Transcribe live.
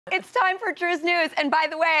It's time for Drew's News. And by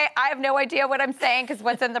the way, I have no idea what I'm saying because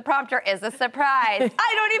what's in the prompter is a surprise.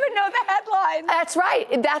 I don't even know the headline. That's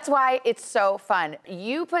right. That's why it's so fun.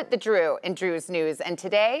 You put the Drew in Drew's News, and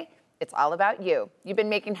today, it's all about you. You've been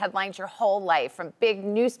making headlines your whole life, from big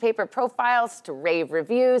newspaper profiles to rave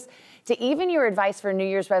reviews, to even your advice for New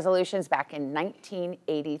Year's resolutions back in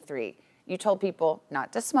 1983. You told people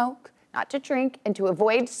not to smoke, not to drink, and to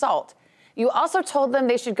avoid salt. You also told them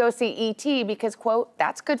they should go see E.T. because, quote,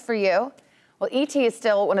 that's good for you. Well, E.T. is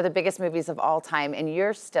still one of the biggest movies of all time, and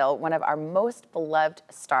you're still one of our most beloved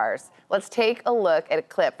stars. Let's take a look at a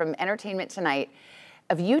clip from Entertainment Tonight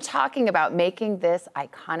of you talking about making this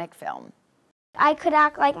iconic film. I could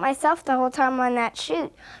act like myself the whole time on that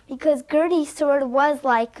shoot because Gertie sort of was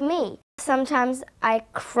like me. Sometimes I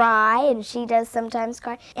cry, and she does sometimes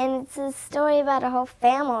cry, and it's a story about a whole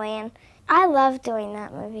family, and I love doing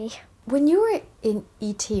that movie. When you were in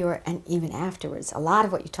E.T. and even afterwards, a lot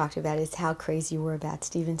of what you talked about is how crazy you were about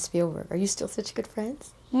Steven Spielberg. Are you still such good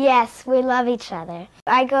friends? Yes, we love each other.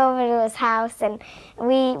 I go over to his house and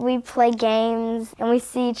we play games and we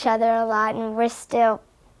see each other a lot and we're still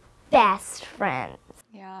best friends.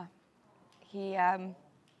 Yeah.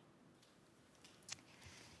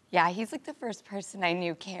 He's like the first person I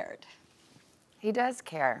knew cared. He does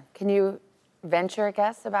care. Can you venture a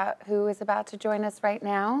guess about who is about to join us right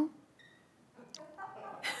now?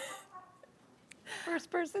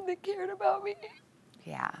 First person that cared about me.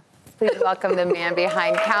 Yeah. Please welcome the man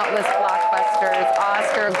behind countless blockbusters,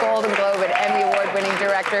 Oscar, Golden Globe, and Emmy Award-winning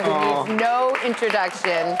director who needs no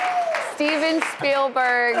introduction, Steven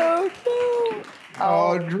Spielberg.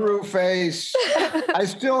 Oh, Drew face. I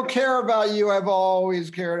still care about you. I've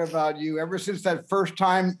always cared about you. Ever since that first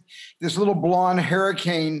time this little blonde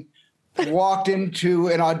hurricane walked into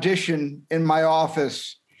an audition in my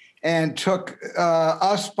office and took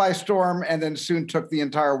us by storm and then soon took the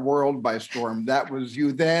entire world by storm. That was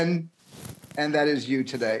you then, and that is you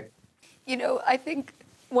today. You know, I think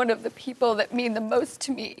one of the people that mean the most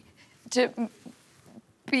to me to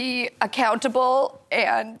be accountable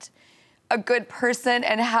and a good person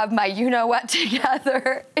and have my you-know-what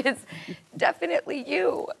together is definitely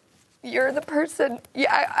you. You're the person.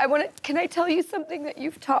 Yeah, can I tell you something that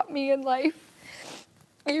you've taught me in life?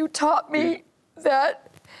 You taught me that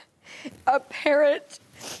a parent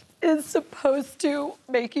is supposed to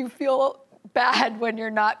make you feel bad when you're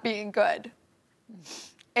not being good.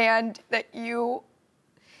 And that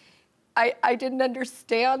I didn't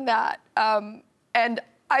understand that. And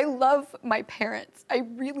I love my parents, I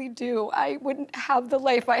really do. I wouldn't have the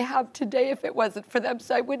life I have today if it wasn't for them,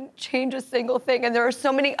 so I wouldn't change a single thing. And there are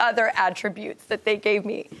so many other attributes that they gave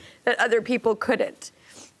me that other people couldn't.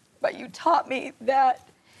 But you taught me that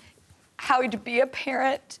how to be a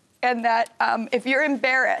parent, and that if you're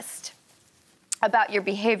embarrassed about your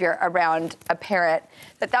behavior around a parent,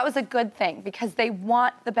 that was a good thing because they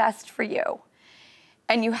want the best for you.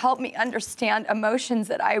 And you helped me understand emotions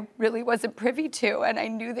that I really wasn't privy to, and I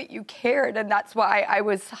knew that you cared, and that's why I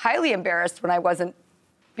was highly embarrassed when I wasn't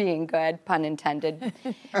being good, pun intended.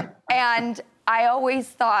 And I always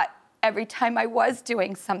thought every time I was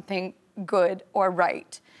doing something good or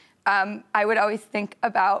right, I would always think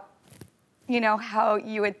about, you know, how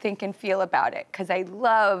you would think and feel about it, because I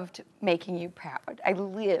loved making you proud. I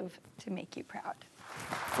live to make you proud.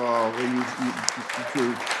 Oh,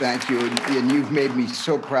 Drew, thank you. And you've made me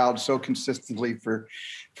so proud so consistently for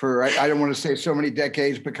I don't want to say so many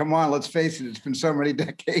decades, but come on, let's face it, it's been so many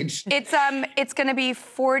decades. It's going to be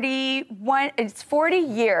 41, it's 40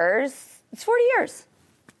 years. It's 40 years.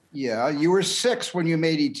 Yeah, you were 6 when you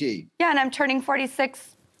made E.T. Yeah, and I'm turning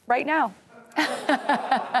 46 right now.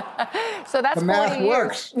 So that's the math 40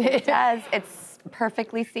 works. years. It does. It's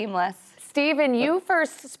perfectly seamless. Steven, you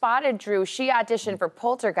first spotted Drew. She auditioned for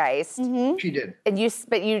Poltergeist. Mm-hmm. She did. And you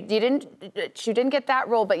didn't. She didn't get that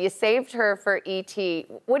role, but you saved her for E.T.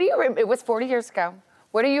 What do you? It was 40 years ago.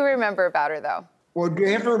 What do you remember about her, though? Well, you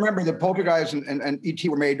have to remember that Poltergeist and E.T.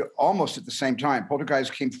 were made almost at the same time.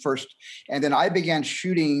 Poltergeist came first, and then I began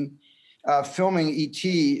filming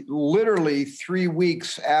E.T. literally 3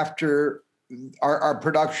 weeks after our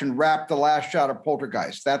production wrapped the last shot of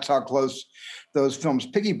Poltergeist. That's how close those films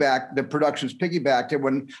piggybacked, the productions piggybacked. And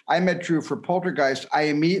when I met Drew for Poltergeist, I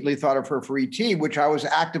immediately thought of her for E.T., which I was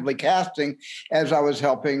actively casting as I was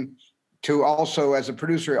helping to also, as a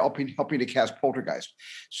producer, helping to cast Poltergeist.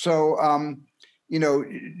 So, you know,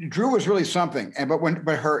 Drew was really something.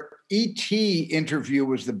 But her E.T. interview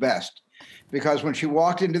was the best. Because when she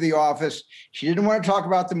walked into the office, she didn't want to talk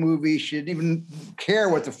about the movie. She didn't even care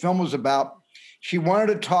what the film was about. She wanted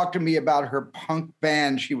to talk to me about her punk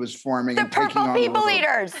band she was forming. The Purple People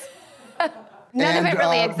Eaters. None of it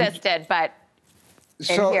really existed, but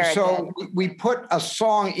so we put a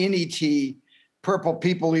song in E.T., Purple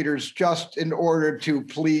People Eaters, just in order to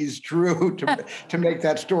please Drew to make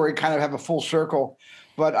that story kind of have a full circle.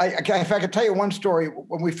 But if I could tell you one story,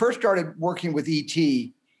 when we first started working with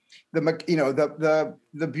E.T.,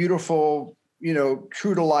 the beautiful,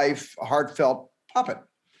 true to life, heartfelt puppet.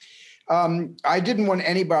 I didn't want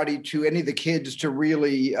any of the kids to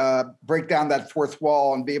really break down that fourth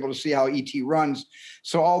wall and be able to see how E.T. runs.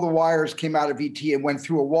 So all the wires came out of E.T. and went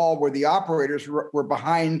through a wall where the operators were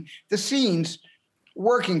behind the scenes,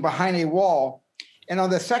 working behind a wall. And on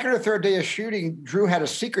the second or third day of shooting, Drew had a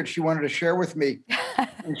secret she wanted to share with me.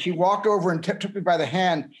 And she walked over and took me by the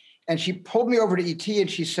hand, and she pulled me over to E.T. and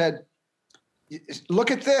she said,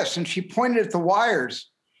 "Look at this." And she pointed at the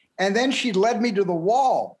wires. And then she led me to the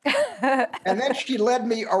wall. And then she led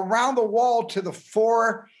me around the wall to the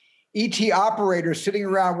 4 ET operators sitting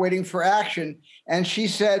around waiting for action. And she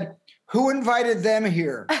said, "Who invited them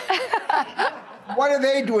here? What are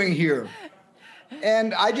they doing here?"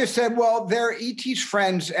 And I just said, well, they're E.T.'s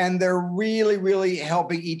friends, and they're really, really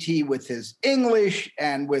helping E.T. with his English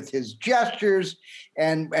and with his gestures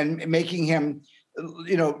and making him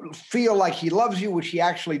feel like he loves you, which he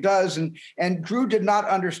actually does. And Drew did not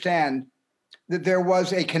understand that there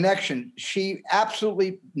was a connection. She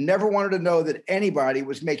absolutely never wanted to know that anybody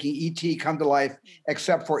was making E.T. come to life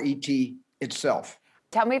except for E.T. itself.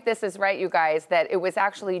 Tell me if this is right, you guys, that it was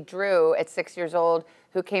actually Drew at 6 years old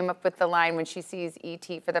who came up with the line when she sees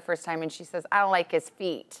E.T. for the first time and she says, "I don't like his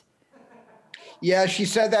feet." Yeah, she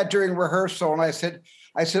said that during rehearsal. And I said,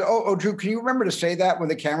 oh, Drew, can you remember to say that when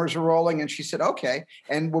the cameras are rolling? And she said, okay.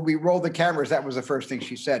 And when we rolled the cameras, that was the first thing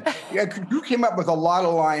she said. Yeah, Drew came up with a lot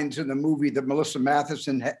of lines in the movie that Melissa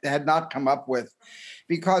Matheson had not come up with,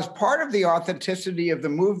 because part of the authenticity of the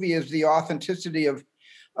movie is the authenticity of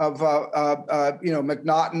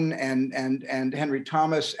McNaughton and Henry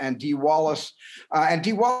Thomas and Dee Wallace,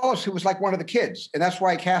 who was like one of the kids. And that's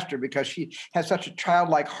why I cast her, because she has such a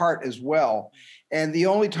childlike heart as well. And the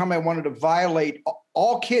only time I wanted to violate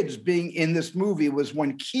all kids being in this movie was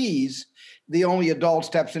when Keys, the only adult,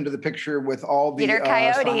 steps into the picture with all the Peter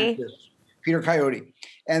Coyote. scientists. Peter Coyote.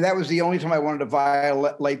 And that was the only time I wanted to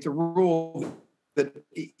violate the rule that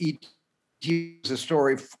E.T. is a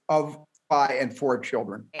story of, by, and for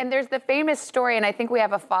children. And there's the famous story, and I think we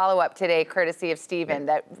have a follow-up today, courtesy of Steven,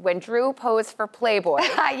 that when Drew posed for Playboy,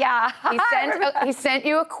 Yeah. he sent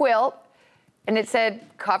you a quilt, and it said,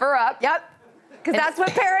 "Cover up." Yep. Because that's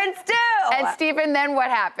what parents do. And Steven, then what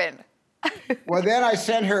happened? Well, then I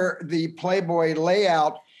sent her the Playboy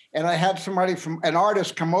layout, and I had an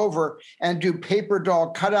artist come over and do paper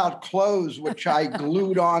doll cutout clothes, which I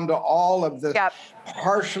glued onto all of the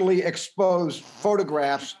partially exposed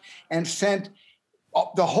photographs and sent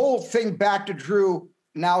the whole thing back to Drew.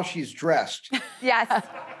 Now she's dressed. Yes.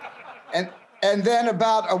 And then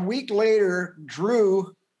about a week later,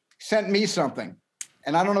 Drew sent me something.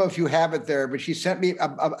 And I don't know if you have it there, but she sent me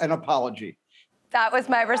an apology. That was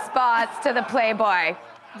my response to the Playboy.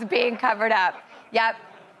 It's being covered up. Yep.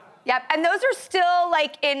 Yep. And those are still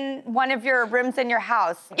like in one of your rooms in your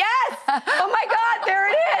house. Yes! Oh my God, there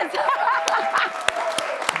it is.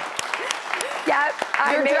 Yep.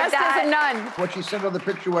 You're dressed as a nun. What she said on the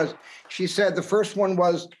picture was, she said the first one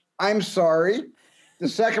was, "I'm sorry." The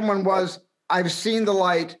second one was, "I've seen the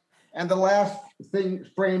light." And the last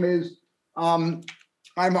frame is, I'm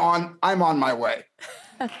on my way.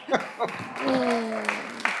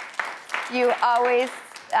 You always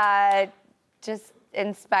just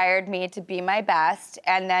inspired me to be my best.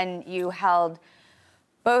 And then you held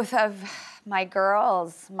both of my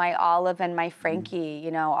girls, my Olive and my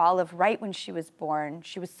Frankie, Olive right when she was born.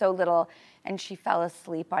 She was so little and she fell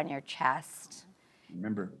asleep on your chest.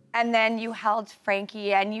 Remember. And then you held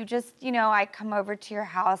Frankie and you just, I come over to your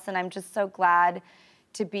house and I'm just so glad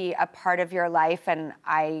to be a part of your life. And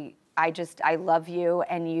I love you,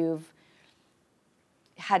 and you've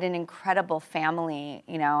had an incredible family.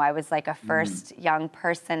 I was like a first young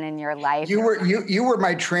person in your life. You were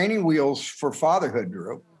my training wheels for fatherhood,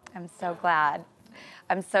 Drew. I'm so glad.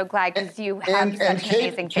 I'm so glad, because you have such an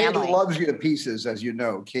amazing family. Kate loves you to pieces, as you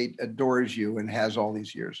know. Kate adores you and has all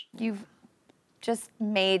these years. You've just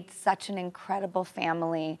made such an incredible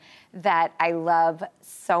family that I love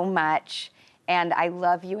so much. And I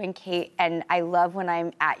love you and Kate, and I love when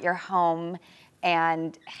I'm at your home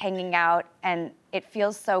and hanging out, and it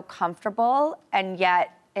feels so comfortable, and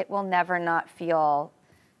yet it will never not feel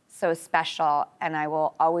so special, and I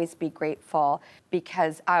will always be grateful,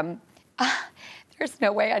 because there's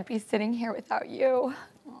no way I'd be sitting here without you.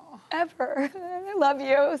 ever. I love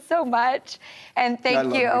you so much. And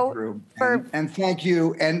thank you Drew. for... And thank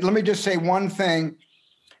you. And let me just say one thing,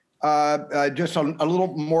 just a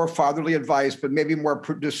little more fatherly advice, but maybe more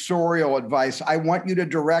producerial advice. I want you to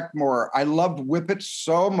direct more. I loved Whip It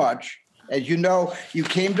so much. As you know, you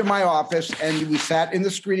came to my office and we sat in the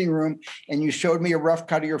screening room and you showed me a rough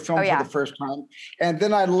cut of your film for the first time. And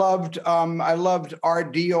then I loved Our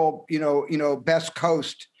Deal, Best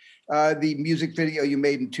Coast, the music video you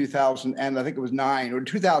made in 2000, and I think it was 9 or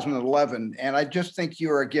 2011. And I just think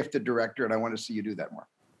you're a gifted director, and I want to see you do that more.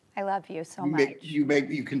 I love you so much. You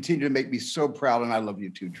continue to make me so proud, and I love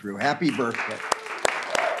you too, Drew. Happy birthday.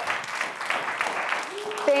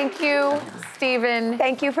 Thank you, Steven.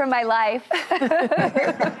 Thank you for my life.